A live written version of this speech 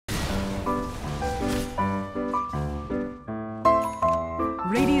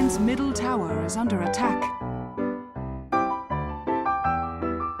Radiant's middle tower is under attack.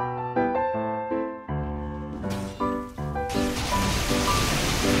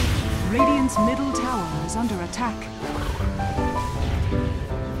 Radiant's middle tower is under attack.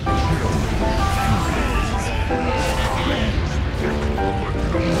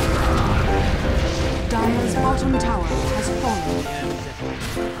 Dire's bottom tower has fallen.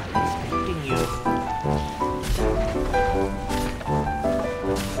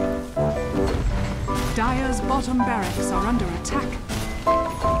 Dire's bottom barracks are under attack.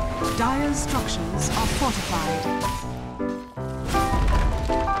 Dire's structures are fortified.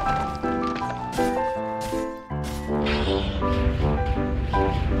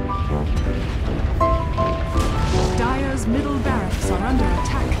 Dire's middle barracks are under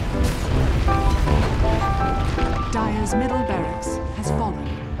attack. Dire's middle barracks has fallen.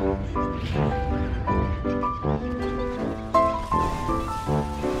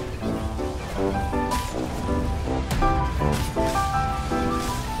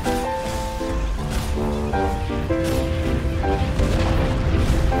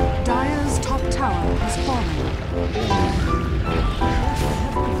 Dire's top tower has fallen.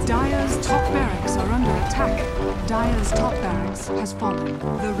 Dire's top barracks are under attack. Dire's top barracks has fallen.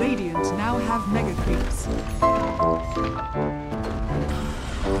 The Radiant now have mega creeps.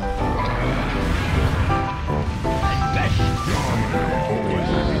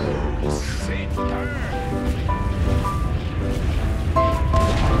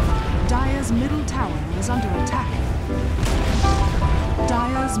 Dire's middle tower is under attack.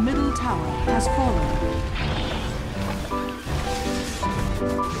 Dire's middle tower has fallen.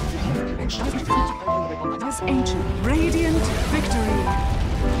 As ancient, radiant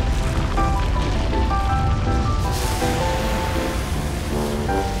victory.